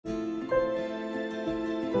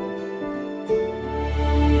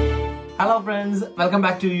Hello friends, welcome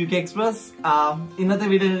back to UK Express. ഇന്നത്തെ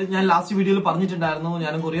video ഞാൻ last വീഡിയോയിൽ പറഞ്ഞിട്ടുണ്ടായിരുന്നു,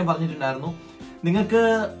 ഞാനും കൊറിയൻ പറഞ്ഞിട്ടുണ്ടായിരുന്നു. നിങ്ങൾക്ക്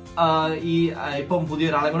ഈ ഇപ്പം പുതിയ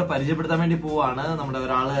ഒരാളെ കൂടെ പരിചയപ്പെടുത്താൻ വേണ്ടി പോവാണ്. നമ്മുടെ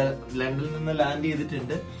ഒരാള് ലണ്ടനിൽ നിന്ന് ലാൻഡ്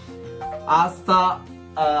ചെയ്തിട്ടുണ്ട്.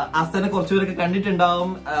 ആസ്തനെ കുറച്ചുപേരൊക്കെ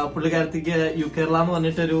കണ്ടിട്ടുണ്ടാവും. പുള്ളിക്കാരത്തേക്ക് യു കേരള എന്ന്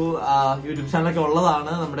പറഞ്ഞിട്ടൊരു യൂട്യൂബ് ചാനലൊക്കെ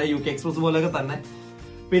ഉള്ളതാണ്, നമ്മുടെ UK Express പോലെയൊക്കെ തന്നെ.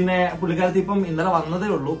 പിന്നെ പുള്ളിക്കാരത്തി ഇപ്പം ഇന്നലെ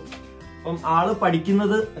വന്നതേ ഉള്ളൂ. അപ്പം ആള്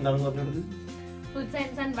പഠിക്കുന്നത് എന്താണെന്ന് പറഞ്ഞത് Food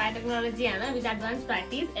Science and Biotechnology ആണ് with advanced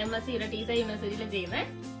practice MSc യൂണിവേഴ്സിറ്റിയിൽ ചെയ്യുന്നത്.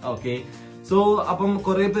 ഓക്കെ, സോ അപ്പം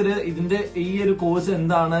കുറെ പേര് ഇതിന്റെ ഈ ഒരു കോഴ്സ്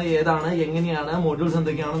എന്താണ്, ഏതാണ്, എങ്ങനെയാണ്, മോഡ്യൂൾസ്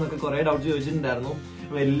എന്തൊക്കെയാണെന്നൊക്കെ കുറെ ഡൗട്ട് ചോദിച്ചിട്ടുണ്ടായിരുന്നു.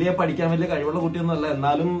 പഠിക്കാൻ വലിയ കഴിവുള്ള കുട്ടിയൊന്നും അല്ല,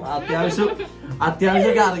 എന്നാലും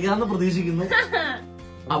അത്യാവശ്യമൊക്കെ അറിയാമെന്ന് പ്രതീക്ഷിക്കുന്നു.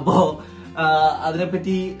 അപ്പോ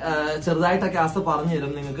അതിനെപ്പറ്റി ചെറുതായിട്ടൊക്കെ ആസ്ത പറഞ്ഞു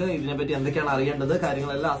തരും. നിങ്ങൾക്ക് ഇതിനെപ്പറ്റി എന്തൊക്കെയാണ് അറിയേണ്ടത്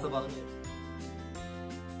കാര്യങ്ങളെല്ലാം ആസ്ത പറഞ്ഞു തരും.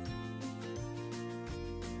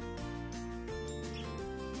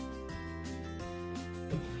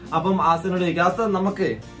 അപ്പം ആസ്തനോട് ചോദിക്കാം, ആസ്ത നമുക്ക്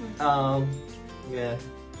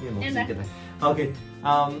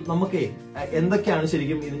നമുക്ക് എന്തൊക്കെയാണ്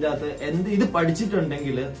ശരിക്കും ഇതിന്റെ അകത്ത് ഇത്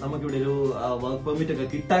പഠിച്ചിട്ടുണ്ടെങ്കിൽ നമുക്ക് ഇവിടെ ഒരു വർക്ക് പെർമിറ്റ് ഒക്കെ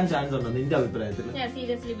കിട്ടാൻ ചാൻസ് ഉണ്ടോ നിന്റെ അഭിപ്രായത്തിൽ?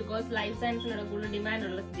 സീരിയസ്ലി, ബിക്കോസ് ലൈഫ് സയൻസിനോട് കൂടുതൽ ഡിമാൻഡ്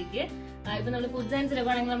ഉള്ള സ്ഥിതിക്ക് ഇപ്പൊ നമ്മൾ ഫുഡ്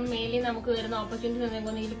സയൻസിലൊക്കെ ആണെങ്കിൽ നമ്മൾ മെയിൻലി നമുക്ക് വരുന്ന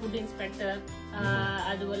ഓപ്പർച്യൂണിറ്റീസ് ഫുഡ് ഇൻസ്പെക്ടർ,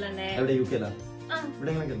 അതുപോലെ തന്നെ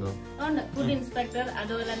ഉണ്ട് ഫുഡ് ഇൻസ്പെക്ടർ,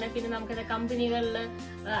 അതുപോലെ തന്നെ പിന്നെ നമുക്ക് കമ്പനികളിൽ,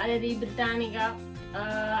 അതായത് ഈ ബ്രിട്ടാനിക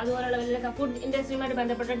അതുപോലുള്ള വലിയ ഫുഡ് ഇൻഡസ്ട്രിയുമായിട്ട്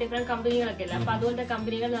ബന്ധപ്പെട്ട ഡിഫറെന്റ് കമ്പനികളൊക്കെ അല്ല, അപ്പൊ അതുപോലത്തെ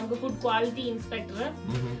കമ്പനികൾ നമുക്ക് ഫുഡ് ക്വാളിറ്റി ഇൻസ്പെക്ടർ,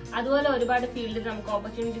 അതുപോലെ ഒരുപാട് ഫീൽഡിൽ നമുക്ക്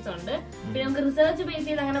ഓപ്പർച്യൂണിറ്റീസ് ഉണ്ട്. പിന്നെ നമുക്ക് റിസർച്ച് ബേസ്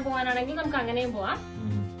ചെയ്ത് അങ്ങനെ പോകാനാണെങ്കിൽ നമുക്ക് അങ്ങനെയും പോവാം.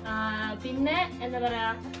 പിന്നെ എന്താ പറയാ,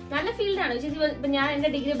 നല്ല ഫീൽഡാണ്. ഇപ്പൊ ഞാൻ എന്റെ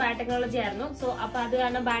ഡിഗ്രി ബയോടെക്നോളജി ആയിരുന്നു. സോ അപ്പൊ അത്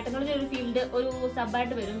കാരണം ബയോടെക്നോളജി ഒരു ഫീൽഡ് ഒരു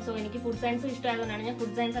സബായിട്ട് വരും. സോ എനിക്ക് ഫുഡ് സയൻസ് ഇഷ്ടമായതുകൊണ്ടാണ് ഞാൻ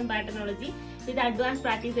food science and biotechnology with advance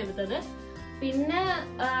practice എടുത്തത്. പിന്നെ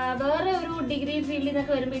വേറെ ഒരു ഡിഗ്രി ഫീൽഡിൽ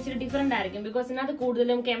നിന്നൊക്കെ വരുമ്പോൾ ഇച്ചിരി ഡിഫറെന്റ് ആയിരിക്കും, ബിക്കോസ് ഇതിനകത്ത്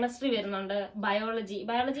കൂടുതലും കെമിസ്ട്രി വരുന്നുണ്ട്,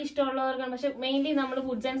 ബയോളജി ഇഷ്ടമുള്ളവർക്കാണ്. പക്ഷെ മെയിൻലി നമ്മൾ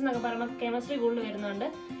ഫുഡ് സയൻസ് എന്നൊക്കെ പറയുമ്പോൾ കെമിസ്ട്രി കൂടുതൽ വരുന്നുണ്ട്.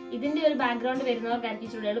 ഇതിന്റെ ഒരു ബാക്ക്ഗ്രൗണ്ട് വരുന്നവർക്കായിരിക്കും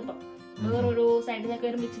ഇച്ചിരി എളുപ്പം. വേറൊരു സൈഡിൽ നിന്നൊക്കെ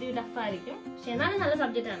വരുമ്പോൾ ഇച്ചിരി ടഫ് ആയിരിക്കും. പക്ഷെ എന്നാലും നല്ല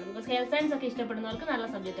സബ്ജക്റ്റ് ആണ്, ബിക്കോസ് ഹെൽത്ത് സയൻസ് ഒക്കെ ഇഷ്ടപ്പെടുന്നവർക്ക് നല്ല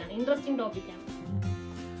സബ്ജക്റ്റ് ആണ്, ഇൻട്രസ്റ്റിംഗ് ടോപ്പിക് ആണ്.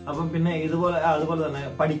 അപ്പം പിന്നെ അതുപോലെ തന്നെ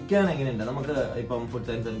പഠിക്കാൻ എങ്ങനെയുണ്ട് നമുക്ക്? ഇപ്പം ഫുഡ്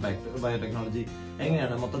സയൻസ് ആൻഡ് ബയോടെക്നോളജി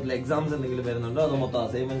എങ്ങനെയാണ്? മൊത്തത്തിൽ എക്സാംസ് എന്തെങ്കിലും വരുന്നുണ്ടോ, അതോ മൊത്തം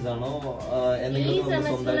അസൈൻമെന്റ്സ് ആണോ? ഈ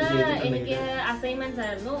സെമസ്റ്ററിൽ എനിക്ക് അസൈൻമെന്റ്സ്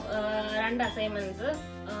ആയിരുന്നു, 2 അസൈൻമെന്റ്സ്,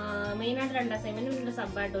 മെയിൻ ആയിട്ട് 2 അസൈൻമെന്റ്, പിന്നെ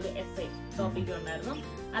സബായിട്ട് ഒരു എസ്ഐ ടോപ്പിക്കും ഉണ്ടായിരുന്നു.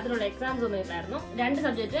 അതിനുള്ള എക്സാംസ് ഒന്നും ഇല്ലായിരുന്നു. 2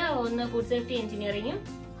 സബ്ജക്ട്, ഒന്ന് ഫുഡ് സേഫ്റ്റി എഞ്ചിനീയറിംഗും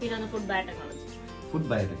പിന്നെ ഒന്ന് food biotechnology. Food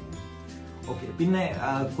biotechnology, okay. പിന്നെ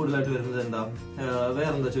കൂടുതലായിട്ട് വരുന്നത് എന്താ,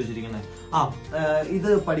 വേറെന്താ ചോദിച്ചിരിക്കുന്നത്? ഇത്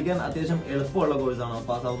പഠിക്കാൻ അത്യാവശ്യം എളുപ്പമുള്ള കോഴ്സാണോ?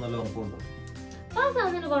 പാസ്സാവുന്നല്ലോ ഉറപ്പുണ്ടോ?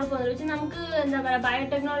 പാസ്സാവുന്നതിന് കുഴപ്പമൊന്നുമില്ല. പക്ഷെ നമുക്ക് എന്താ പറയാ,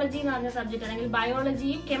 ബയോടെക്നോളജി എന്ന് പറഞ്ഞ സബ്ജക്ട് അല്ലെങ്കിൽ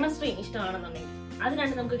ബയോളജിയും കെമിസ്ട്രിയും ഇഷ്ടമാണെന്നുണ്ടെങ്കിൽ അത്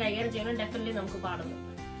രണ്ടും നമുക്ക് കൈകാര്യം ചെയ്യണം. ഡെഫിനറ്റ്ലി നമുക്ക്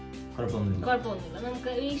പാടുന്നുണ്ട്, കുഴപ്പമൊന്നുമില്ല.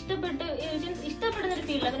 നമുക്ക് ഇഷ്ടപ്പെടുന്ന ഒരു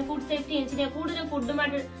ഫീൽഡ്. അതിന് ഫുഡ് സേഫ്റ്റി എഞ്ചിനീയർ കൂടുതലും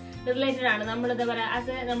ഫുഡുമായിട്ട് റിലേറ്റഡ് ആണ്. നമ്മളെന്താ പറയാ,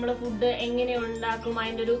 നമ്മള് ഫുഡ് എങ്ങനെ ഉണ്ടാക്കും,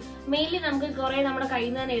 അതിന്റെ ഒരു മെയിൻലി നമുക്ക് കുറെ നമ്മുടെ കയ്യിൽ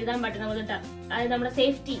നിന്ന് തന്നെ എഴുതാൻ പറ്റുന്ന പോലത്തെ, അതായത് നമ്മുടെ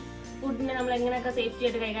സേഫ്റ്റി, ഫുഡിനെ നമ്മൾ എങ്ങനെയൊക്കെ സേഫ്റ്റി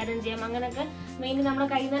ആയിട്ട് കൈകാര്യം ചെയ്യാം, അങ്ങനെയൊക്കെ മെയിൻലി നമ്മുടെ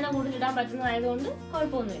കയ്യിൽ നിന്ന് തന്നെ കൂടുതൽ ഇടാൻ പറ്റുന്നതായതുകൊണ്ട്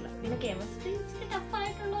കുഴപ്പമൊന്നുമില്ല. പിന്നെ കെമിസ്ട്രി ഇച്ചിരി ടഫ്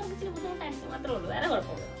ആയിട്ടുള്ളവർക്ക് ഇച്ചിരി ബുദ്ധിമുട്ടായിരിക്കും, മാത്രമേ ഉള്ളൂ, വേറെ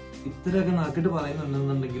കുഴപ്പമൊന്നുമില്ല. ഇത്രയൊക്കെ നാക്കിട്ട്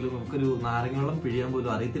പറയുന്നുണ്ടെന്നുണ്ടെങ്കിലും നമുക്കൊരു നാരങ്ങവെള്ളം പിഴിയാൻ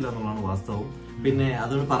പോലും അറിയത്തില്ല എന്നുള്ളതാണ് വാസ്തവം. പിന്നെ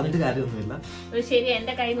അതുകൊണ്ട് പറഞ്ഞിട്ട് കാര്യമൊന്നുമില്ല. ശരി,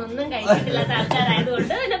 എന്റെ കയ്യിൽ നിന്ന് ഒന്നും കഴിച്ചിട്ടില്ലാത്ത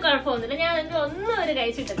ആൾക്കാരായതുകൊണ്ട് പിന്നെ കുഴപ്പമൊന്നുമില്ല. ഞാൻ ഒന്നും ഒരു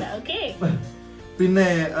കഴിച്ചിട്ടില്ല. ഓക്കെ. പിന്നെ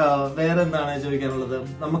വേറെ എന്താണ് ചോദിക്കാനുള്ളത്?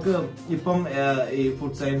 നമുക്ക് ഇപ്പം ഈ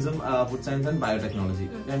ഫുഡ് സയൻസ് ആൻഡ് ബയോടെക്നോളജി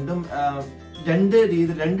രണ്ടും രണ്ട്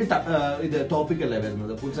ടോപ്പിക് അല്ലേ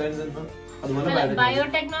വരുന്നത്? ഫുഡ് സയൻസ്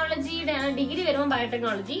ബയോടെക്നോളജിയുടെ ഡിഗ്രി വരുമ്പോൾ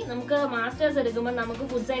ബയോടെക്നോളജി, നമുക്ക് മാസ്റ്റേഴ്സ് എടുക്കുമ്പോൾ നമുക്ക്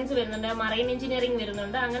ഫുഡ് സയൻസ് വരുന്നുണ്ട്, മറൈൻ എഞ്ചിനീയറിംഗ്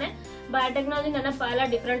വരുന്നുണ്ട്, അങ്ങനെ ബയോടെക്നോളജി തന്നെ പല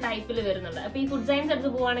ഡിഫറെന്റ് ടൈപ്പിൽ വരുന്നുണ്ട്. അപ്പൊ ഈ ഫുഡ് സയൻസ്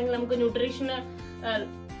എടുത്ത് പോവാണെങ്കിൽ നമുക്ക് ന്യൂട്രീഷൻ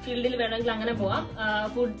ഫീൽഡിൽ വേണമെങ്കിൽ അങ്ങനെ പോവാം,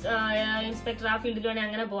 ഫുഡ് ഇൻസ്പെക്ടർ ആ ഫീൽഡിൽ വേണമെങ്കിൽ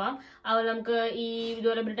അങ്ങനെ പോവാം. അതുപോലെ നമുക്ക് ഈ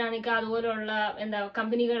ഇതുപോലെ ബ്രിട്ടാനിക്ക അതുപോലെയുള്ള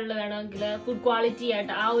കമ്പനികളിൽ വേണമെങ്കിൽ ഫുഡ് ക്വാളിറ്റി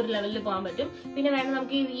ആയിട്ട് ആ ഒരു ലെവലിൽ പോകാൻ പറ്റും. പിന്നെ വേണം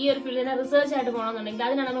നമുക്ക് ഈ ഒരു ഫീൽഡിനെ റിസർച്ച് ആയിട്ട് പോകണമെന്നുണ്ടെങ്കിൽ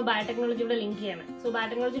അതിനാണ് നമ്മൾ ബയോടെക്നോളജിയുടെ ലിങ്ക് ചെയ്യണം. സോ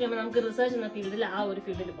ബയോടെക്നോളജി വരുമ്പോൾ നമുക്ക് റിസർച്ച് എന്ന ഫീൽഡിൽ ആ ഒരു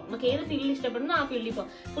ഫീൽഡിൽ പോകാം. നമുക്ക് ഏത് ഫീൽഡിൽ ഇഷ്ടപ്പെടുന്നു ആ ഫീൽഡിൽ പോകാം.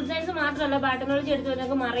 ഫുഡ് സയൻസ് മാത്രമല്ല, ബയോടെക്നോളജി എടുത്ത്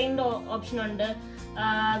വരുന്നത് മറൈൻ്റെ ഓപ്ഷൻ ഉണ്ട്.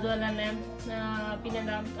 അതുപോലെ തന്നെ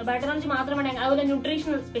പിന്നെന്താ, ബയോടെക്നോളജി മാത്രമാണ്, അതുപോലെ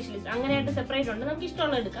ന്യൂട്രീഷണൽ സ്പെഷ്യലിസ്റ്റ് അങ്ങനെയായിട്ട് സെപ്പറേറ്റ് ഉണ്ട്, നമുക്ക്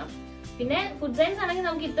ഇഷ്ടമുള്ള എടുക്കാം. പിന്നെ ഫുഡ് സയൻസ് ആണെങ്കിൽ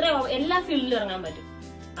നമുക്ക് ഇത്ര എല്ലാ ഫീൽഡിലും ഇറങ്ങാൻ പറ്റും,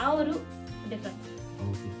 ആ ഒരു ഡിഫറൻസ്.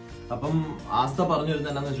 അപ്പം ആസ്ത പറഞ്ഞു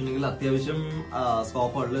വരുന്നത് എന്താണെന്ന് വെച്ചിട്ടുണ്ടെങ്കിൽ അത്യാവശ്യം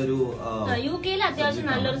സ്കോപ്പ് ഉള്ള ഒരു UK-യിൽ അത്യാവശ്യം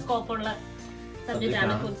നല്ലൊരു സ്കോപ്പ് ഉള്ള സബ്ജക്ട്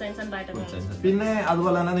ആണ് ഫുഡ് സയൻസ് ആൻഡ് ബയോടെക്നോളജി. പിന്നെ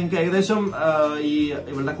അതുപോലെ തന്നെ നിങ്ങൾക്ക് ഏകദേശം ഈ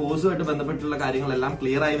ഇവരുടെ കോഴ്സുമായിട്ട് ബന്ധപ്പെട്ടുള്ള കാര്യങ്ങളെല്ലാം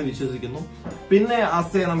ക്ലിയർ ആയെന്ന് വിശ്വസിക്കുന്നു. പിന്നെ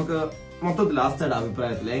ആസ്തയെ നമുക്ക് മൊത്തത്തിൽ ആസ്റ്റയുടെ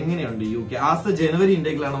അഭിപ്രായത്തിൽ എങ്ങനെയുണ്ട് UK? ആസ്റ്റ ജനുവരി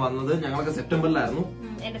ഇന്ത്യയിലാണ് വന്നത്, ഞങ്ങളൊക്കെ സെപ്റ്റംബറിലായിരുന്നു,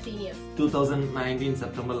 2019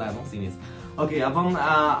 സെപ്റ്റംബറിലായിരുന്നു സീനിയേഴ്സ്. ഓക്കെ, അപ്പം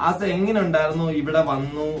ആസ്റ്റ എങ്ങനെ ഉണ്ടായിരുന്നു? ഇവിടെ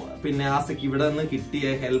വന്നു, പിന്നെ ആസ്റ്റയ്ക്ക് ഇവിടെ നിന്ന്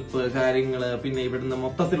കിട്ടിയ ഹെൽപ്പ് കാര്യങ്ങള്, പിന്നെ ഇവിടുന്ന്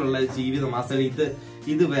മൊത്തത്തിലുള്ള ജീവിതം, ആസ്റ്റയുടെ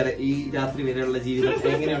ഇതുവരെ ഈ രാത്രി വരെയുള്ള ജീവിതം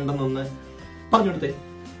എങ്ങനെയുണ്ടെന്നൊന്ന് പറഞ്ഞെടുത്തേ.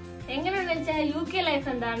 എങ്ങനെയാണെന്ന് വെച്ചാൽ UK ലൈഫ്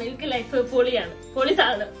എന്താണ്? UK ലൈഫ് പൊളിയാണ്, പൊളി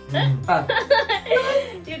സാധനം.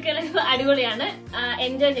 UK ലൈഫ് അടിപൊളിയാണ്,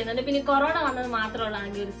 എൻജോയ് ചെയ്യുന്നുണ്ട്. പിന്നെ കൊറോണ വന്നത് മാത്രമുള്ള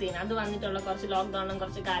ആകെ ഒരു സീൻ, അത് വന്നിട്ടുള്ള കുറച്ച് ലോക്ക്ഡൌണും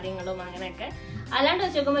കുറച്ച് കാര്യങ്ങളും അങ്ങനെയൊക്കെ. അല്ലാണ്ട്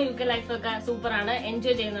വെച്ച് നോക്കുമ്പോൾ UK ലൈഫ് ഒക്കെ സൂപ്പറാണ്,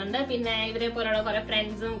 എൻജോയ് ചെയ്യുന്നുണ്ട്. പിന്നെ ഇവരെ പോലുള്ള കുറെ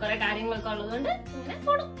ഫ്രണ്ട്സും കുറെ കാര്യങ്ങളൊക്കെ ഉള്ളതുകൊണ്ട് ഇങ്ങനെ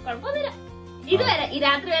പോണു, കുഴപ്പമൊന്നുമില്ല. ഇതുവരെ ഈ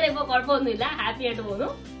രാത്രി വരെ ഇപ്പൊ കുഴപ്പമൊന്നുമില്ല, ഹാപ്പി ആയിട്ട് പോകുന്നു.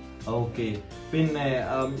 ഓക്കെ, പിന്നെ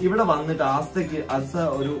ഇവിടെ വന്നിട്ട് ആസ്തയ്ക്ക്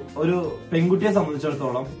ഒരു പെൺകുട്ടിയെ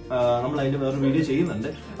സംബന്ധിച്ചിടത്തോളം, നമ്മൾ അതിന്റെ വേറൊരു വീഡിയോ ചെയ്യുന്നുണ്ട്.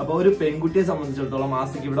 അപ്പൊ ഒരു പെൺകുട്ടിയെ സംബന്ധിച്ചിടത്തോളം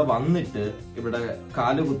ആസ്തയ്ക്ക് ഇവിടെ വന്നിട്ട് ഇവിടെ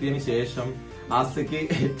കാല് കുത്തിയതിന് ശേഷം ആസ്തയ്ക്ക്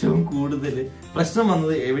ഏറ്റവും കൂടുതൽ പ്രശ്നം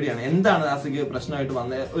വന്നത് എവിടെയാണ്? എന്താണ് ആസ്തയ്ക്ക് പ്രശ്നമായിട്ട്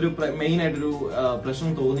വന്നത്? ഒരു മെയിൻ ആയിട്ടൊരു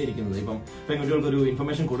പ്രശ്നം തോന്നിയിരിക്കുന്നത്, ഇപ്പം പെൺകുട്ടികൾക്ക് ഒരു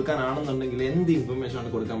ഇൻഫർമേഷൻ കൊടുക്കാനാണെന്നുണ്ടെങ്കിൽ എന്ത് ഇൻഫർമേഷൻ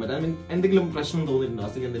ആണ് കൊടുക്കാൻ പറ്റുക? എന്തെങ്കിലും പ്രശ്നം തോന്നിയിട്ടുണ്ടോ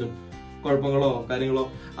ആസ്തയ്ക്ക്? എന്തെങ്കിലും കുഴപ്പങ്ങളോ കാര്യങ്ങളോ?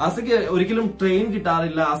 ആസയ്ക്ക് ഒരിക്കലും ട്രെയിൻ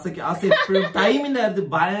കിട്ടാറില്ല. ആസ എപ്പോഴും ടൈമിന്റെ കാര്യത്തിൽ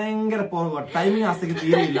ഭയങ്കര പുറകോട്ട്. ടൈമിങ് ആസയ്ക്ക്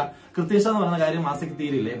തീരെയില്ല. കൃത്യനിഷ്ഠ എന്ന് പറയുന്ന കാര്യം ആസയ്ക്ക്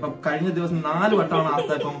തീരെയില്ല. ഇപ്പൊ കഴിഞ്ഞ ദിവസം 4 വട്ടമാണ് ആസ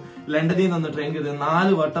ഇപ്പം ലണ്ടനിൽ നിന്ന് ട്രെയിൻ കിട്ടിയത്.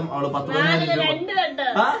 4 വട്ടം അവള് 10,000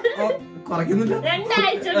 രൂപ കുറയ്ക്കുന്നില്ല. 2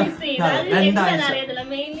 ആഴ്ച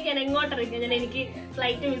മെയിൻലി ഞാൻ എങ്ങോട്ടിറങ്ങി, എനിക്ക്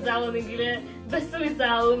ഫ്ലൈറ്റ് മിസ്സാവുമെങ്കിൽ ബസ്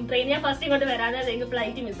മിസ്സാവും. ട്രെയിൻ ഞാൻ ഫസ്റ്റ് ഇങ്ങോട്ട് വരാതെ എനിക്ക്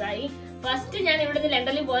ഫ്ലൈറ്റ് മിസ്സായി. ഫസ്റ്റ് ഞാൻ ഇവിടുന്ന്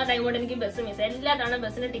ലണ്ടനിൽ പോകുന്ന ടൈം കൊണ്ട് എനിക്ക് ബസ് മിസ്. എല്ലാ തവണ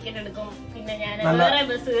ബസ്സിന് ടിക്കറ്റ് എടുക്കും, പിന്നെ ഞാൻ വേറെ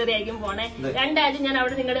ബസ് കയറിയായിരിക്കും പോണേ. 2 ആഴ്ച ഞാൻ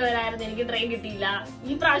അവിടെ നിങ്ങളുടെ വരായിരുന്നു, എനിക്ക് ട്രെയിൻ കിട്ടിയില്ല.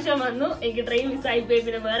 ഈ പ്രാവശ്യം വന്നു, എനിക്ക് ട്രെയിൻ മിസ്സായി പോയി,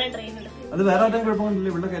 പിന്നെ വേറെ ട്രെയിൻ എടുത്തു. അത് വേറെ ആരും കുഴപ്പമൊന്നുമില്ല,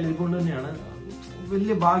 ഇവിടെ കലിക്കൊണ്ട് തന്നെയാണ്.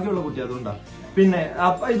 വലിയ ഭാഗ്യമുള്ള കുട്ടി, അതുകൊണ്ടാണ്. പിന്നെ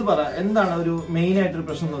അപ്പൊ ഇത് പറ, എന്താണ് ഒരു മെയിൻ ആയിട്ടൊരു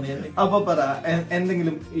പ്രശ്നം തോന്നിയത്? അപ്പൊ പറ,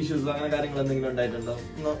 എന്തെങ്കിലും ഇഷ്യൂസ് അങ്ങനെ കാര്യങ്ങൾ എന്തെങ്കിലും ഉണ്ടായിട്ടുണ്ടോ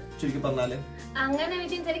എന്ന് ചുരുക്കി പറഞ്ഞാല്? അങ്ങനെ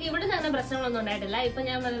മീൻസ് എനിക്ക് ഇവിടെ തന്നെ പ്രശ്നങ്ങളൊന്നും ഉണ്ടായിട്ടില്ല. ഇപ്പൊ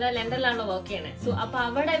ഞാൻ ലണ്ടനിലാണ് വർക്ക് ചെയ്യണേ. സോ അപ്പൊ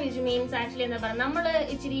അവിടെ മീൻസ് ആക്ച്വലി എന്താ പറയാ, നമ്മള്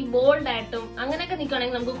ഇച്ചിരി ബോൾഡ് ആയിട്ടും അങ്ങനെയൊക്കെ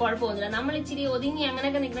നിൽക്കുകയാണെങ്കിൽ നമുക്ക് കുഴപ്പമൊന്നുമില്ല. നമ്മൾ ഇച്ചിരി ഒതുങ്ങി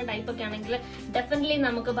അങ്ങനെയൊക്കെ നിൽക്കുന്ന ടൈപ്പ് ഒക്കെ ആണെങ്കിൽ ഡെഫിനറ്റ്ലി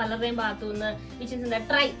നമുക്ക് പലരുടെയും ഭാഗത്തുനിന്ന് മീൻസ് എന്താ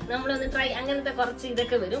നമ്മളൊന്ന് ട്രൈ അങ്ങനത്തെ കുറച്ച്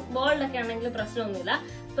ഇതൊക്കെ വരും. ബോൾഡ് ഒക്കെ ആണെങ്കിൽ പ്രശ്നമൊന്നുമില്ല.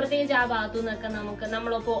 പ്രത്യേകിച്ച് ആ ഭാഗത്തു നിന്നൊക്കെ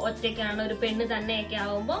നമ്മളിപ്പോ ഒറ്റയ്ക്കാണ്, ഒരു പെണ്ണ് തന്നെയൊക്കെ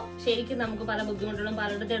ആവുമ്പോൾ ശരിക്കും നമുക്ക് പല ബുദ്ധിമുട്ടുകളും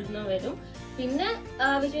പലയിടത്തും എടുത്തും വരും. പിന്നെ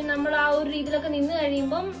നമ്മൾ ആ ഒരു രീതിയിലൊക്കെ നിന്ന്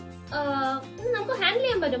കഴിയുമ്പം നമുക്ക് ഹാൻഡിൽ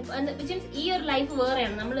ചെയ്യാൻ പറ്റും. ഈ ഒരു ലൈഫ്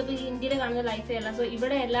വേറെയാണ്, നമ്മളിപ്പോ ഇന്ത്യയിൽ കാണുന്ന ലൈഫേ അല്ല. സോ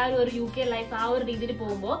ഇവിടെ എല്ലാവരും ഒരു UK ലൈഫ് ആ ഒരു രീതിയിൽ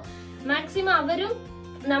പോകുമ്പോൾ മാക്സിമം അവരും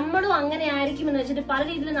നമ്മളും അങ്ങനെ ആയിരിക്കും എന്ന് വെച്ചിട്ട് പല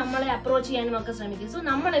രീതിയിൽ നമ്മളെ അപ്രോച്ച് ചെയ്യാനും ഒക്കെ ശ്രമിക്കും. സോ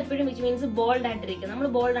നമ്മൾ എപ്പോഴും വിച്ച് മീൻസ് ബോൾഡ് ആയിട്ടിരിക്കും. നമ്മൾ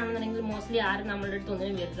ബോൾഡ് ആണെന്നുണ്ടെങ്കിൽ മോസ്റ്റ്ലി ആരും നമ്മളുടെ അടുത്ത്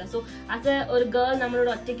ഒന്നിനും വരില്ല. സോ ആസ് ഒരു ഗേൾ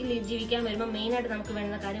നമ്മളോട് ഒറ്റയ്ക്ക് ജീവിക്കാൻ വരുമ്പോൾ മെയിൻ ആയിട്ട് നമുക്ക്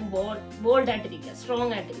വേണ്ട കാര്യം ബോൾഡ് ആയിട്ടിരിക്കുക,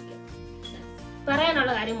 സ്ട്രോങ് ആയിട്ടിരിക്കുക.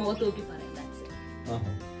 പറയാനുള്ള കാര്യം മുഖത്ത് നോക്കി പറയാം.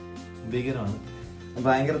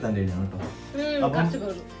 ഭയങ്കര തന്നെയാണ് കേട്ടോ.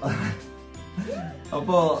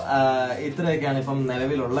 അപ്പോ ഇത്രയൊക്കെയാണ് ഇപ്പം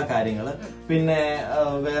നിലവിലുള്ള കാര്യങ്ങള്. പിന്നെ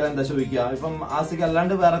വേറെ എന്താ ചോദിക്കുക? ഇപ്പം ആസിക്ക്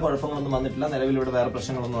അല്ലാണ്ട് വേറെ കുഴപ്പങ്ങളൊന്നും വന്നിട്ടില്ല, നിലവിൽ ഇവിടെ വേറെ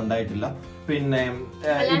പ്രശ്നങ്ങളൊന്നും ഉണ്ടായിട്ടില്ല. പിന്നെ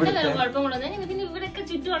ഇവിടെയൊക്കെ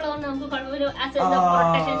ചുറ്റുമുള്ളതുകൊണ്ട് നമുക്ക്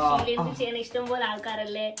ഇഷ്ടംപോലെ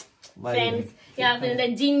ആൾക്കാരല്ലേ, ഫ്രണ്ട്സ്. പിന്നെ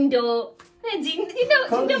ജിൻഡോ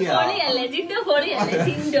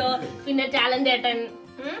പിന്നെ ടാലന്റ് ഏട്ടൻ.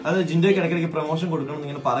 അത് ജിൻഡോയ്ക്ക് ഇടയ്ക്കിടയ്ക്ക് പ്രൊമോഷൻ കൊടുക്കണം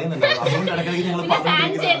ഇങ്ങനെ പറയുന്നുണ്ട്. അതുകൊണ്ട് ഇടയ്ക്കിടയ്ക്ക് ഞങ്ങൾ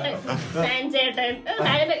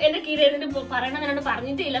എന്റെ കീഴിൽ പറയണമെന്നോട്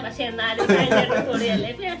പറഞ്ഞിട്ടില്ല, പക്ഷെ എന്നാലും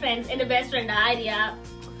പൊളിയല്ലേ. പിന്നെ ഫ്രണ്ട്സ്, എന്റെ ബെസ്റ്റ് ഫ്രണ്ട് ആര്യ,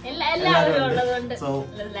 എല്ലാവരും ഉള്ളതുകൊണ്ട്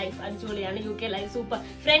ലൈഫ് അടിച്ചുപൊളിയാണ്. UK life super.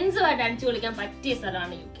 ഫ്രണ്ട്സുമായിട്ട് അടിച്ചു പൊളിക്കാൻ പറ്റിയ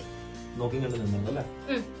സ്ഥലമാണ് UK.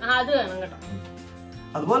 അത് വേണം കേട്ടോ.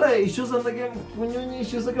 അതുപോലെ ഇഷ്യൂസ് എന്തൊക്കെയും കുഞ്ഞു കുഞ്ഞു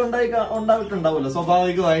ഇഷ്യൂസ് ഒക്കെ ഉണ്ടായിട്ടുണ്ടാവുമല്ലോ,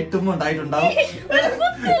 സ്വാഭാവികമായിട്ടും ഉണ്ടായിട്ടുണ്ടാവും.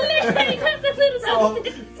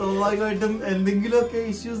 സ്വാഭാവികമായിട്ടും എന്തെങ്കിലുമൊക്കെ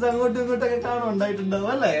ഇഷ്യൂസ് അങ്ങോട്ടും ഇങ്ങോട്ടൊക്കെ കാണും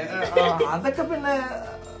ഉണ്ടായിട്ടുണ്ടാവും അല്ലേ? അതൊക്കെ പിന്നെ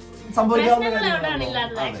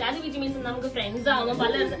നമുക്ക് ഫ്രണ്ട്സ് ആവുമ്പോൾ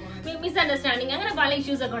പല മിസ്അണ്ടർസ്റ്റാൻഡിങ് അങ്ങനെ പല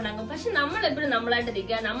ഇഷ്യൂസ് ഒക്കെ ഉണ്ടാകും. പക്ഷെ നമ്മൾ എപ്പോഴും നമ്മളായിട്ട്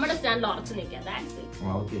നിൽക്കുക, നമ്മുടെ സ്റ്റാൻഡിൽ ഉറച്ചു നിൽക്കുക.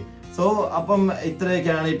 സോ അപ്പം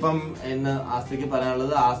ഇത്രയൊക്കെയാണ് ഇപ്പം എന്ന് ആസ്തയ്ക്ക്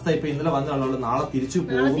പറയാനുള്ളത്. ആസ്ത ഇപ്പൊ ഇന്നലെ വന്നുള്ളൂ, നാളെ തിരിച്ചു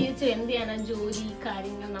പോകും. എന്ത് ചെയ്യാനാ, ജോലി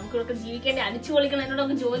കാര്യങ്ങൾ നമുക്കൊക്കെ ജീവിക്കേണ്ടി, അടിച്ചു പൊളിക്കണം,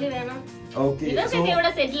 എന്നോടൊക്കെ ജോലി വേണം. ഇവരൊക്കെ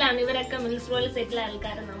ഇവിടെ സെറ്റിൽ ആണ്, ഇവരൊക്കെ മിൽസ്ട്രോയിൽ സെറ്റിൽ ആയ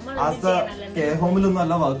ആൾക്കാരാണ്. ആസ്ത കെയർ ഹോമിലൊന്നും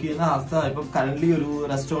അല്ല വർക്ക് ചെയ്യുന്ന. ആസ്ത ഇപ്പൊ കറന്റ് ഒരു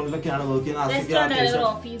റെസ്റ്റോറന്റിലൊക്കെയാണ് വർക്ക് ചെയ്യുന്നത്.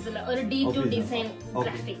 ഓഫീസിൽ ഒരു D2 design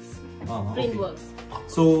graphics print works.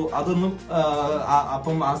 So അതൊന്നും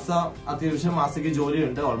അപ്പം ആസ്ത അത്യാവശ്യം ആസ്തയ്ക്ക്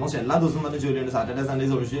ജോലിയുണ്ട്. ഓൾമോസ്റ്റ് എല്ലാ ദിവസവും തന്നെ ജോലിയുണ്ട്, സാറ്റർഡേ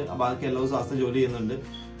സൺഡേസ് ഒഴിച്ച്. ബാക്കി എല്ലാ ദിവസവും ആസ്ത ജോലി ചെയ്യുന്നുണ്ട്.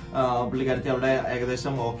 പുള്ളിക്കാരത്തി അവിടെ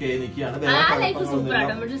ഏകദേശം ഓക്കെ ആയി നിൽക്കുകയാണ്.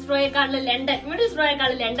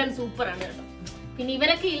 ലണ്ടൻ സൂപ്പറാണ് കേട്ടോ. പിന്നെ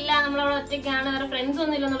ഇവരൊക്കെ ഇല്ല, നമ്മളവിടെ ഒറ്റയ്ക്കാണ്, വേറെ ഫ്രണ്ട്സ്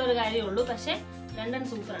ഒന്നും ഇല്ലെന്നുള്ളൊരു കാര്യമുള്ളൂ. പക്ഷെ ലണ്ടൻ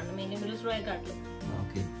സൂപ്പറാണ്, മെയിൻ മിഡിൽ സ്ട്രോയെക്കാട്ടിലും.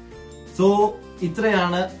 ഓക്കെ, സോ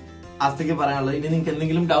ഇത്രയാണ് ആസ്തയ്ക്ക് പറയാനുള്ളത്. ഇനി നിങ്ങൾക്ക്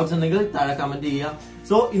എന്തെങ്കിലും ഡൗട്ട്സ് ഉണ്ടെങ്കിൽ താഴെ കമന്റ് ചെയ്യുക.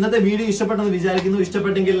 സോ ഇന്നത്തെ വീഡിയോ ഇഷ്ടപ്പെട്ടെന്ന് വിചാരിക്കുന്നു.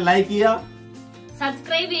 ഇഷ്ടപ്പെട്ടെങ്കിൽ ലൈക്ക് ചെയ്യുക,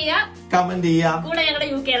 സബ്സ്ക്രൈബ് ചെയ്യുക, കമന്റ് ചെയ്യുക, കൂടെ ഞങ്ങളുടെ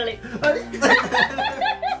UK